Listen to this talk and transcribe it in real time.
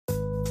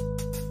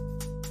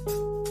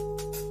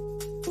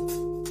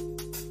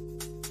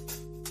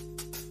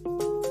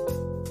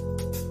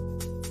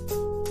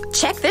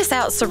Check this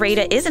out,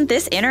 Sarita. Isn't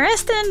this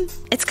interesting?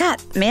 It's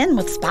got men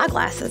with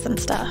spyglasses and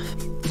stuff.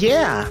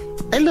 Yeah,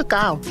 they look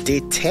all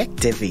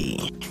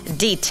detective-y.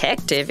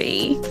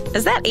 Detective-y?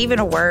 Is that even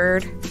a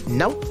word?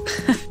 Nope.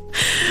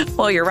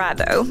 Well, you're right,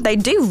 though. They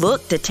do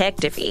look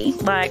detective-y,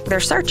 like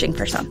they're searching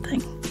for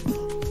something.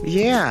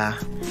 Yeah,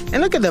 and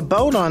look at the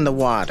boat on the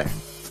water.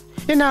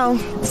 You know,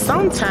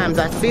 sometimes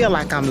I feel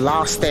like I'm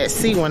lost at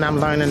sea when I'm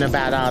learning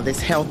about all this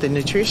health and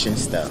nutrition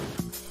stuff.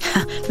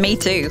 Me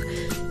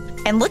too.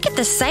 And look at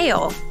the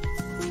sail.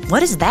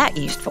 What is that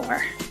used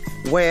for?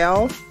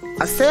 Well,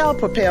 a sail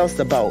propels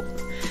the boat.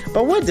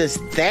 But what does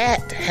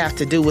that have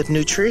to do with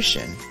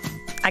nutrition?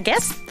 I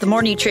guess the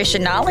more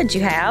nutrition knowledge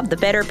you have, the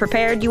better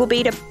prepared you will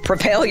be to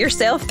propel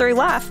yourself through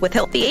life with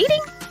healthy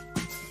eating.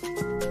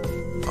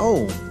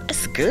 Oh,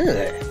 that's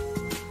good.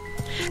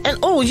 And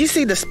you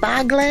see the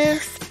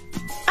spyglass?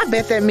 I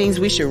bet that means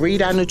we should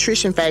read our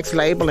nutrition facts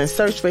label and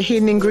search for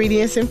hidden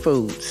ingredients in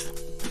foods.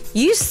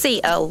 You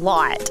see a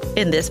lot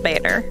in this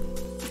banner.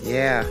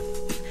 Yeah.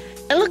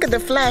 And look at the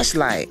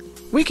flashlight.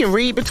 We can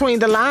read between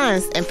the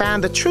lines and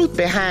find the truth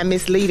behind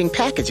misleading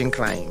packaging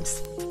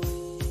claims.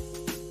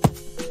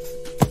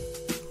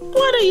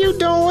 What are you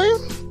doing?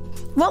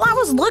 Well, I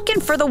was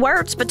looking for the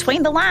words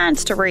between the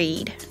lines to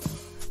read.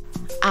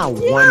 I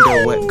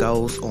wonder what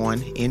goes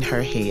on in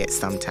her head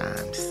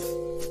sometimes.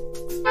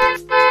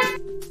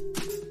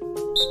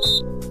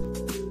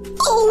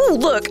 Oh,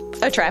 look,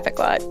 a traffic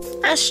light.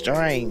 That's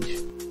strange.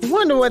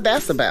 Wonder what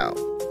that's about.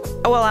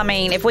 Well, I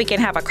mean, if we can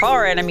have a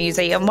car in a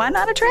museum, why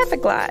not a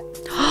traffic light?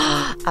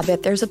 I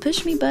bet there's a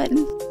push me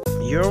button.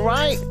 You're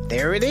right.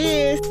 There it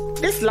is.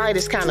 This light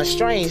is kind of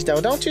strange,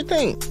 though, don't you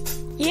think?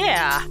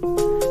 Yeah.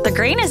 The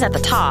green is at the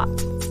top.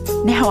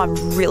 Now I'm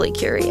really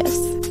curious.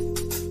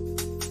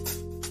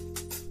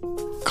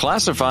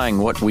 Classifying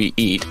what we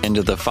eat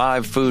into the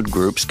 5 food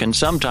groups can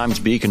sometimes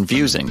be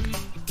confusing.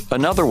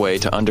 Another way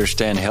to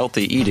understand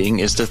healthy eating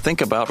is to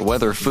think about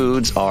whether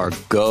foods are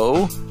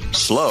go,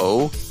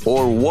 slow,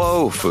 or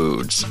whoa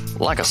foods,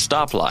 like a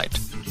stoplight.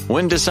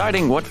 When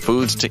deciding what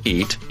foods to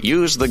eat,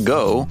 use the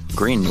go,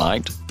 green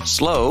light,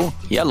 slow,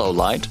 yellow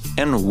light,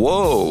 and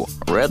whoa,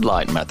 red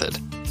light method.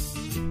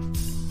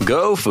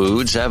 Go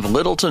foods have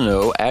little to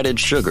no added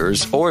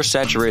sugars or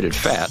saturated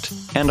fat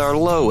and are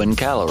low in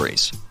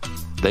calories.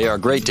 They are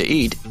great to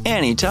eat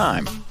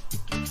anytime.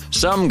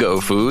 Some go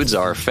foods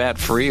are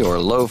fat-free or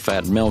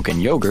low-fat milk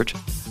and yogurt,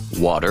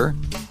 water,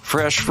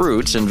 fresh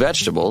fruits and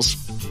vegetables,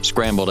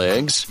 scrambled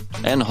eggs,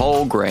 and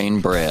whole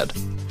grain bread.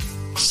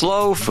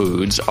 Slow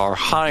foods are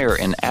higher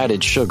in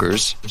added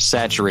sugars,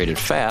 saturated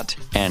fat,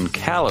 and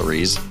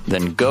calories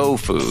than go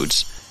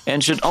foods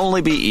and should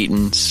only be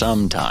eaten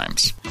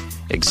sometimes.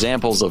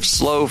 Examples of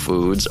slow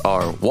foods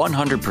are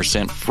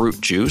 100%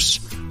 fruit juice,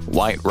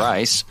 white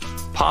rice,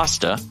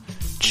 pasta,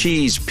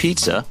 cheese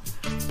pizza,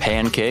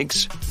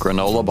 pancakes,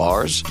 granola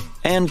bars,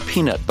 and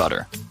peanut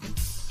butter.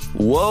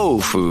 Whoa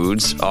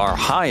foods are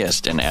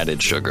highest in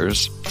added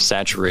sugars,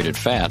 saturated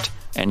fat,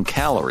 and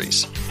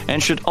calories,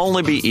 and should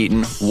only be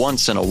eaten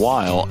once in a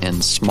while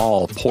in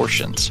small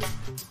portions.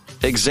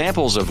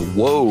 Examples of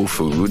whoa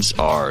foods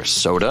are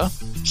soda,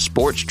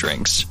 sports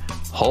drinks,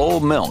 whole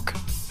milk,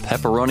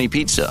 pepperoni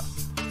pizza,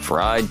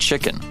 fried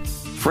chicken,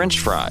 French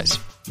fries,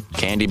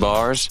 candy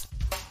bars,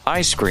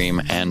 ice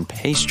cream, and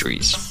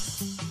pastries.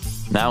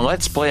 Now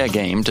let's play a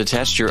game to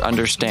test your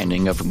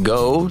understanding of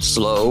go,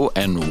 slow,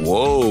 and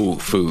whoa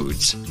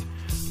foods.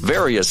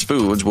 Various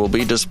foods will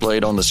be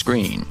displayed on the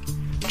screen.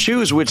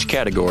 Choose which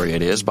category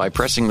it is by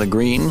pressing the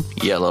green,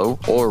 yellow,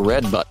 or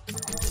red button.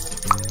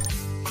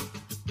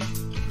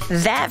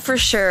 That for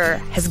sure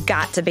has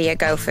got to be a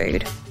go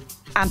food.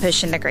 I'm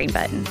pushing the green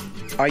button.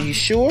 Are you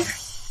sure?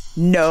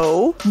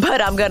 No, but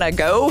I'm gonna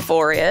go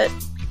for it.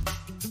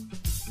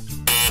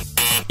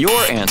 Your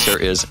answer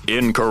is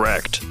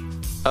incorrect.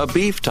 A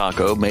beef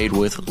taco made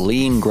with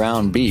lean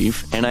ground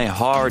beef and a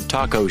hard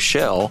taco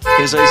shell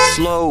is a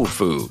slow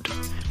food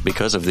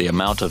because of the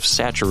amount of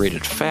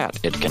saturated fat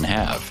it can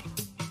have.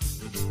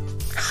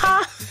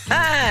 Ha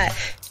ha!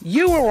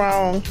 You were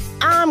wrong.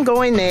 I'm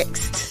going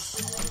next.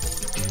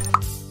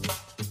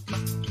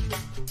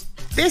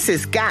 This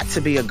has got to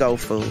be a go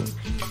food.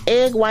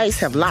 Egg whites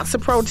have lots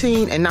of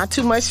protein and not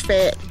too much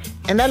fat,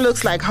 and that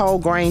looks like whole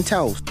grain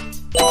toast.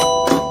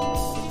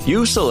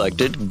 You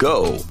selected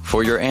go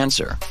for your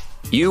answer.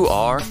 You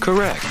are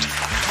correct.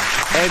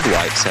 Egg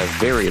whites have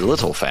very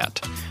little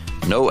fat,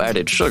 no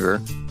added sugar,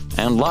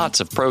 and lots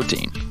of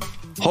protein.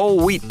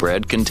 Whole wheat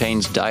bread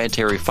contains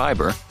dietary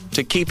fiber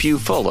to keep you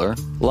fuller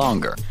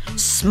longer.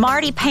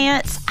 Smarty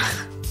pants.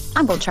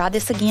 I'm gonna try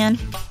this again.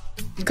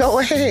 Go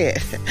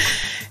ahead.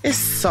 It's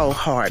so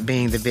hard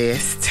being the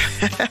best.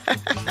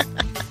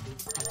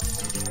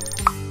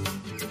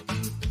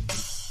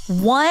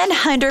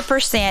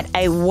 100%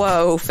 a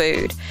whoa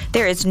food.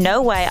 There is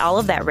no way all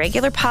of that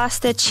regular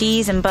pasta,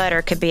 cheese, and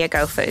butter could be a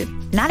go food.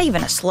 Not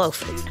even a slow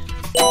food.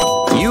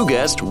 You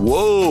guessed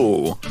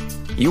whoa.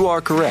 You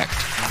are correct.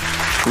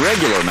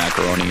 Regular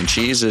macaroni and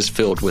cheese is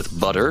filled with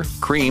butter,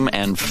 cream,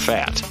 and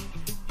fat.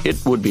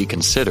 It would be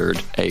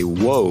considered a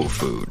whoa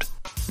food.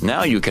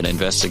 Now you can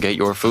investigate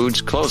your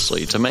foods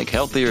closely to make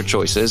healthier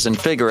choices and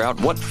figure out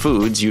what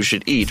foods you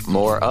should eat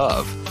more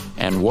of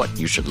and what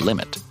you should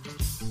limit.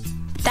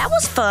 That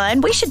was fun.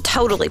 We should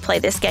totally play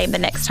this game the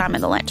next time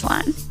in the lunch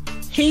line.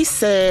 He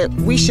said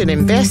we should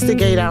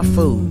investigate our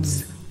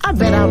foods. I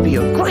bet I'll be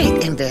a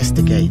great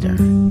investigator.